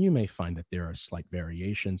 And you may find that there are slight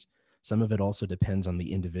variations. Some of it also depends on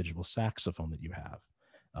the individual saxophone that you have.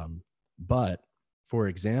 But for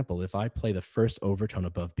example, if I play the first overtone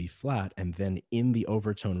above B flat and then in the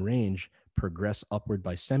overtone range progress upward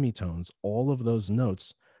by semitones, all of those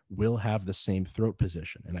notes will have the same throat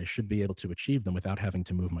position, and I should be able to achieve them without having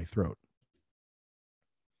to move my throat.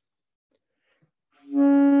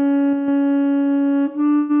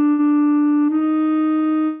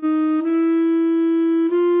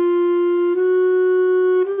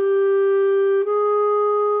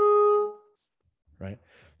 Right?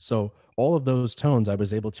 So all of those tones I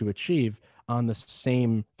was able to achieve on the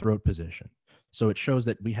same throat position. So it shows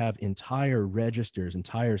that we have entire registers,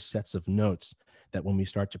 entire sets of notes that when we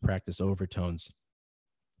start to practice overtones,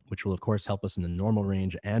 which will of course help us in the normal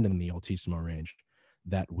range and in the altissimo range,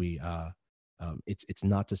 that it's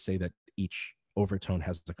not to say that each overtone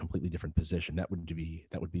has a completely different position. That would be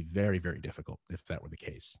very, very difficult if that were the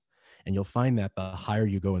case. And you'll find that the higher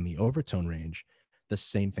you go in the overtone range, the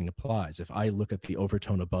same thing applies. If I look at the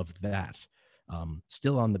overtone above that,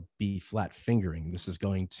 still on the B flat fingering, this is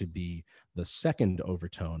going to be the second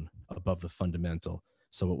overtone above the fundamental.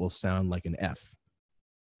 So it will sound like an F.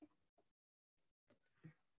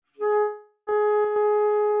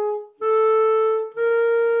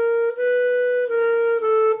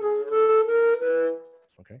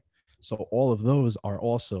 Okay. So all of those are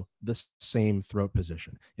also the same throat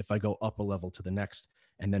position. If I go up a level to the next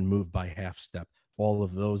and then move by half step, all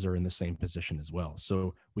of those are in the same position as well.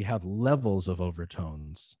 So we have levels of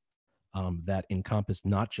overtones that encompass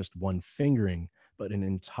not just one fingering, but an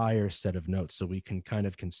entire set of notes. So we can kind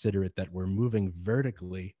of consider it that we're moving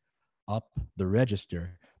vertically up the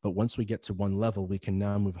register, but once we get to one level, we can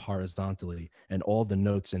now move horizontally, and all the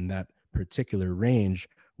notes in that particular range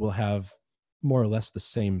will have more or less the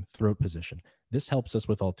same throat position. This helps us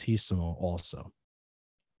with altissimo also.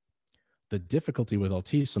 The difficulty with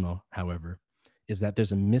altissimo, however, is that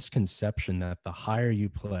there's a misconception that the higher you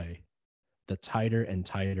play, the tighter and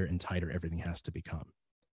tighter and tighter everything has to become.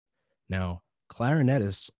 Now,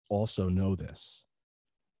 clarinetists also know this,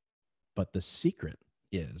 but the secret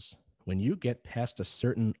is when you get past a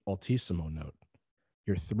certain altissimo note,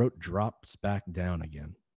 your throat drops back down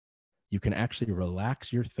again. You can actually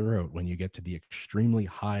relax your throat when you get to the extremely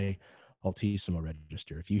high altissimo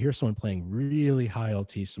register. If you hear someone playing really high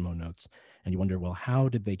altissimo notes and you wonder, well, how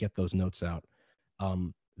did they get those notes out?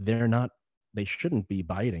 They shouldn't be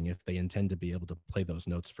biting if they intend to be able to play those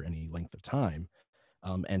notes for any length of time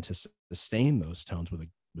and to sustain those tones with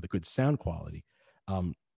a good sound quality.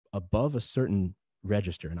 Above a certain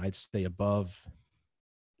register, and I'd say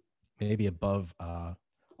maybe above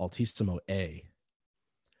altissimo A,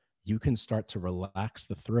 you can start to relax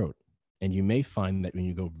the throat. And you may find that when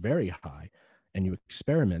you go very high, and you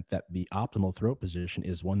experiment, that the optimal throat position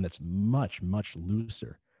is one that's much, much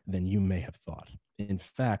looser than you may have thought. In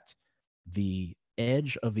fact, the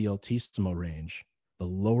edge of the altissimo range, the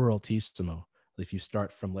lower altissimo, if you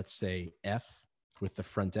start from, let's say, F with the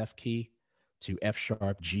front F key to F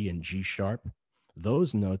sharp, G, and G sharp,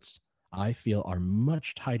 those notes I feel are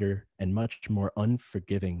much tighter and much more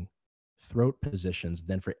unforgiving throat positions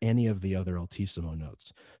than for any of the other altissimo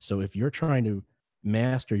notes. So if you're trying to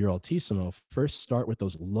master your altissimo, first start with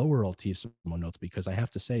those lower altissimo notes, because I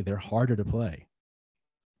have to say they're harder to play.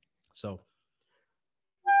 So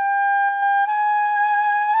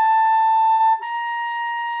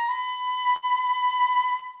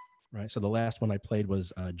right, so the last one I played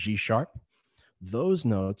was G sharp. Those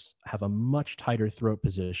notes have a much tighter throat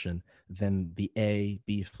position than the A,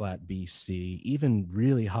 B flat, B, C, even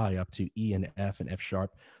really high up to E and F and F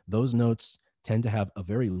sharp. Those notes tend to have a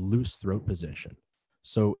very loose throat position.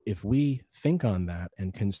 So if we think on that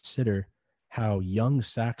and consider how young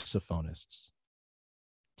saxophonists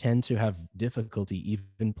tend to have difficulty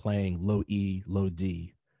even playing low E, low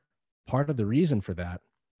D, part of the reason for that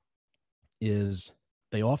is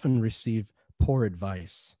they often receive poor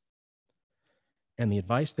advice. And the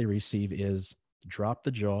advice they receive is drop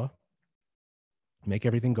the jaw, make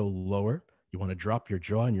everything go lower. You want to drop your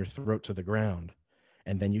jaw and your throat to the ground,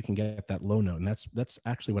 and then you can get that low note. And that's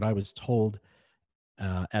actually what I was told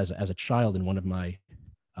as a child in one of my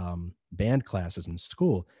band classes in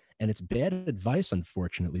school. And it's bad advice,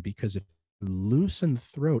 unfortunately, because if you loosen the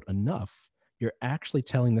throat enough, you're actually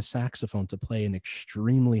telling the saxophone to play an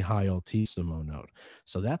extremely high altissimo note.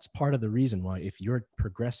 So that's part of the reason why, if you're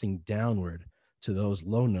progressing downward to those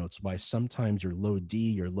low notes, why sometimes your low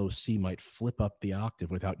D or low C might flip up the octave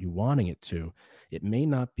without you wanting it to. It may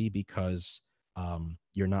not be because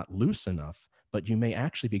you're not loose enough, but you may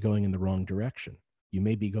actually be going in the wrong direction. You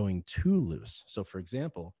may be going too loose. So for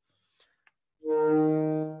example,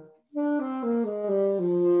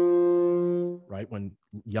 right, when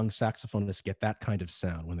young saxophonists get that kind of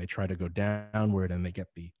sound, when they try to go downward and they get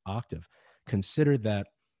the octave, consider that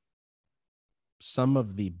some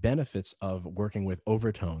of the benefits of working with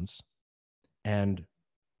overtones and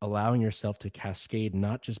allowing yourself to cascade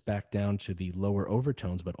not just back down to the lower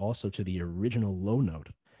overtones, but also to the original low note,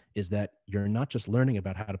 is that you're not just learning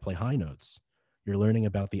about how to play high notes, you're learning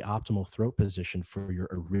about the optimal throat position for your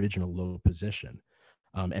original low position.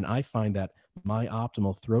 And I find that my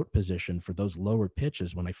optimal throat position for those lower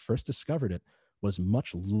pitches, when I first discovered it, was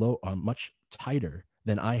much tighter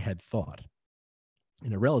than I had thought.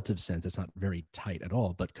 In a relative sense, it's not very tight at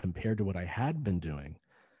all, but compared to what I had been doing,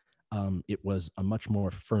 it was a much more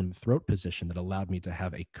firm throat position that allowed me to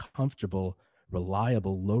have a comfortable,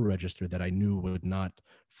 reliable low register that I knew would not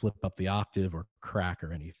flip up the octave or crack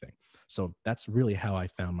or anything. So that's really how I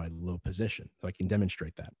found my low position. So I can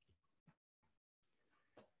demonstrate that.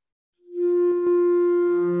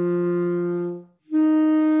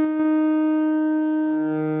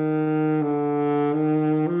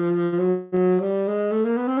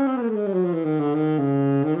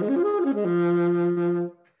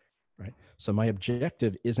 So my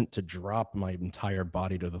objective isn't to drop my entire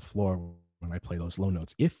body to the floor when I play those low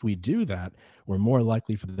notes. If we do that, we're more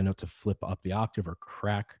likely for the note to flip up the octave or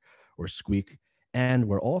crack or squeak. And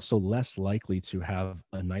we're also less likely to have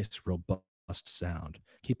a nice, robust sound.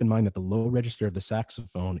 Keep in mind that the low register of the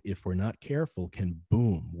saxophone, if we're not careful, can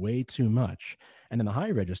boom way too much. And then the high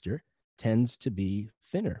register tends to be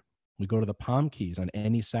thinner. We go to the palm keys on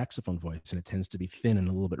any saxophone voice, and it tends to be thin and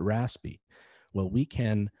a little bit raspy. Well, we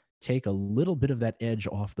can take a little bit of that edge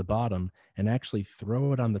off the bottom and actually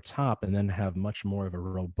throw it on the top, and then have much more of a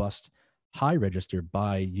robust high register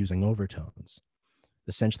by using overtones.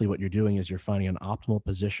 Essentially, what you're doing is you're finding an optimal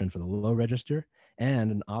position for the low register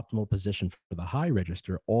and an optimal position for the high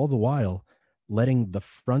register, all the while letting the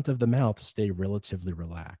front of the mouth stay relatively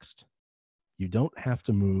relaxed. You don't have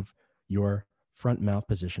to move your front mouth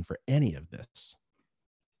position for any of this.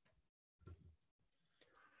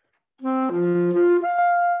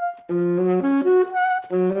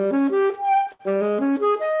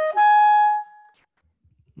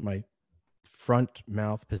 My front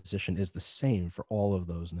mouth position is the same for all of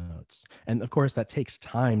those notes. And of course, that takes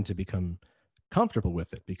time to become comfortable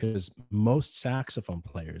with it, because most saxophone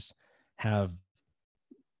players have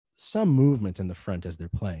some movement in the front as they're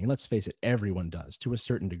playing. And let's face it, everyone does to a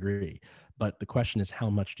certain degree. But the question is, how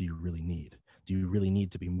much do you really need? Do you really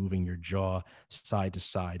need to be moving your jaw side to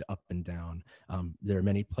side, up and down? There are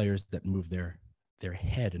many players that move their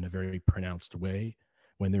head in a very pronounced way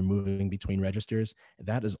when they're moving between registers.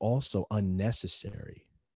 That is also unnecessary.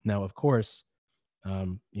 Now, of course,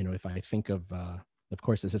 if I think of Of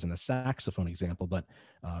course, this isn't a saxophone example, but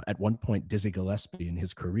at one point, Dizzy Gillespie in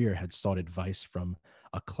his career had sought advice from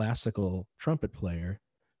a classical trumpet player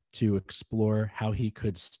to explore how he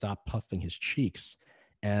could stop puffing his cheeks.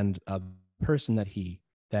 And the person that he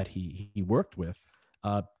worked with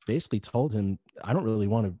basically told him, "I don't really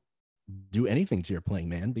want to do anything to your playing,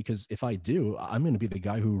 man, because if I do, I'm going to be the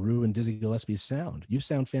guy who ruined Dizzy Gillespie's sound. You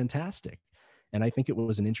sound fantastic." And I think it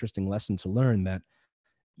was an interesting lesson to learn that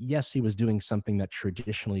yes, he was doing something that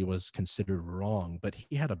traditionally was considered wrong, but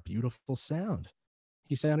he had a beautiful sound.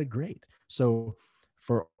 He sounded great. So,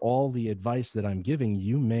 for all the advice that I'm giving,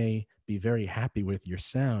 you may be very happy with your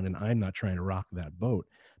sound, and I'm not trying to rock that boat,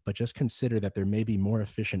 but just consider that there may be more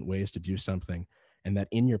efficient ways to do something, and that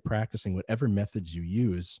in your practicing, whatever methods you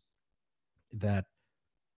use, that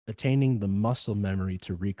attaining the muscle memory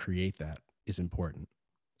to recreate that is important.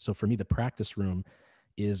 So for me, the practice room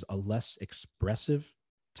is a less expressive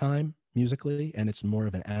time musically, and it's more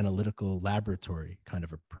of an analytical laboratory kind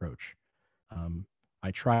of approach. Um,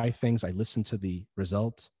 I try things, I listen to the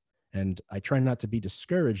result, and I try not to be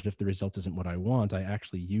discouraged if the result isn't what I want. I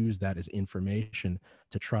actually use that as information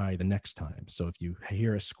to try the next time. So if you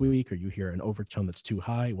hear a squeak or you hear an overtone that's too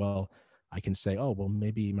high, well, I can say, oh, well,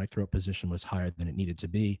 maybe my throat position was higher than it needed to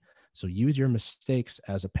be. So use your mistakes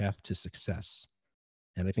as a path to success.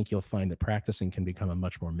 And I think you'll find that practicing can become a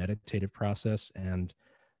much more meditative process. And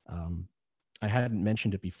um, I hadn't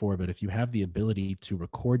mentioned it before, but if you have the ability to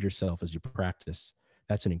record yourself as you practice,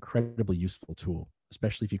 that's an incredibly useful tool,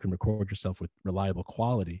 especially if you can record yourself with reliable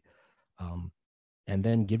quality. Um, and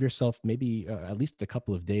then give yourself maybe at least a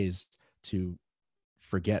couple of days to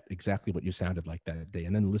forget exactly what you sounded like that day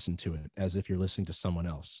and then listen to it as if you're listening to someone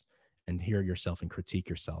else and hear yourself and critique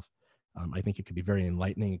yourself. I think it could be very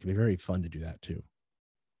enlightening. It could be very fun to do that too.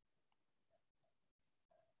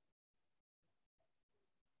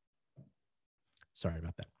 Sorry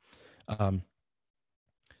about that.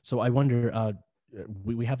 So I wonder,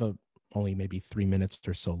 we have only maybe 3 minutes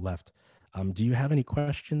or so left. Do you have any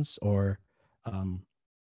questions, or um,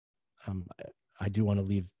 um, I do want to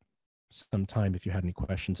leave some time if you had any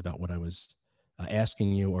questions about what I was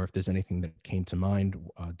asking you, or if there's anything that came to mind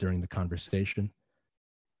during the conversation.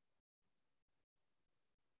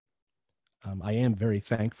 I am very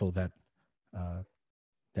thankful uh,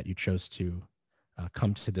 that you chose to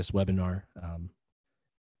come to this webinar.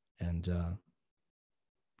 And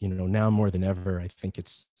now more than ever, I think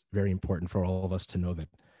it's very important for all of us to know that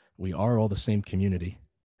we are all the same community,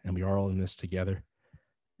 and we are all in this together.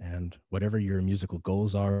 And whatever your musical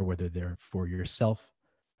goals are, whether they're for yourself,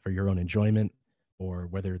 for your own enjoyment, or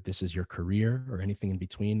whether this is your career or anything in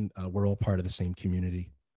between, we're all part of the same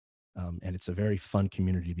community. And it's a very fun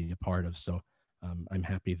community to be a part of. So I'm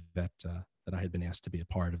happy that I had been asked to be a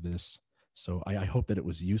part of this. So I hope that it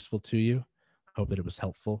was useful to you. I hope that it was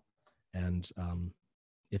helpful. And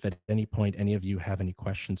if at any point any of you have any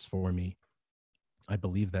questions for me, I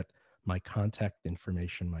believe that my contact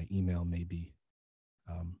information, my email may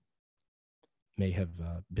have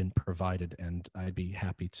been provided, and I'd be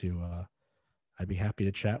happy to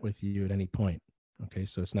chat with you at any point. Okay,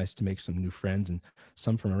 so it's nice to make some new friends, and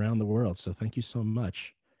some from around the world. So thank you so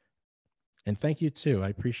much. And thank you too. I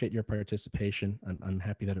appreciate your participation. I'm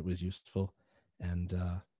happy that it was useful. And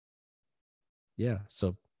yeah,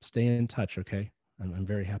 so stay in touch, okay? I'm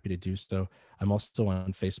very happy to do so. I'm also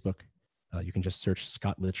on Facebook. You can just search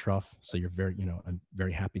Scott Litroff. So I'm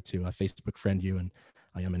very happy to Facebook friend you, and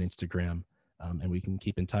I am on Instagram, and we can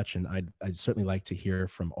keep in touch. And I'd certainly like to hear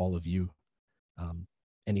from all of you.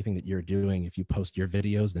 Anything that you're doing, if you post your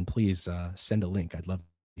videos, then please send a link. I'd love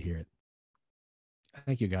to hear it.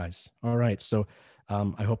 Thank you, guys. All right. So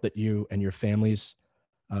I hope that you and your families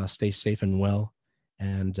stay safe and well.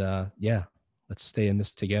 And yeah, let's stay in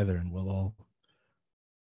this together, and we'll all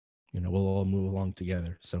move along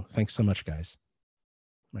together. So thanks so much, guys.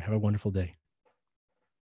 Have a wonderful day.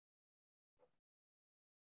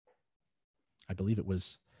 I believe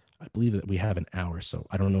that we have an hour. So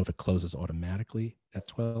I don't know if it closes automatically at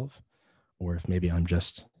 12, or if maybe I'm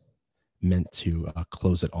just meant to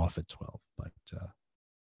close it off at 12. But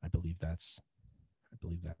I believe that's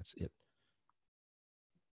it.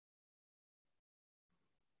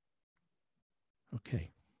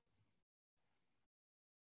 Okay.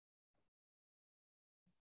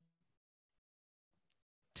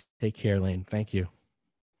 Take care, Lane. Thank you.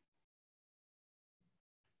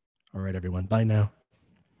 All right, everyone. Bye now.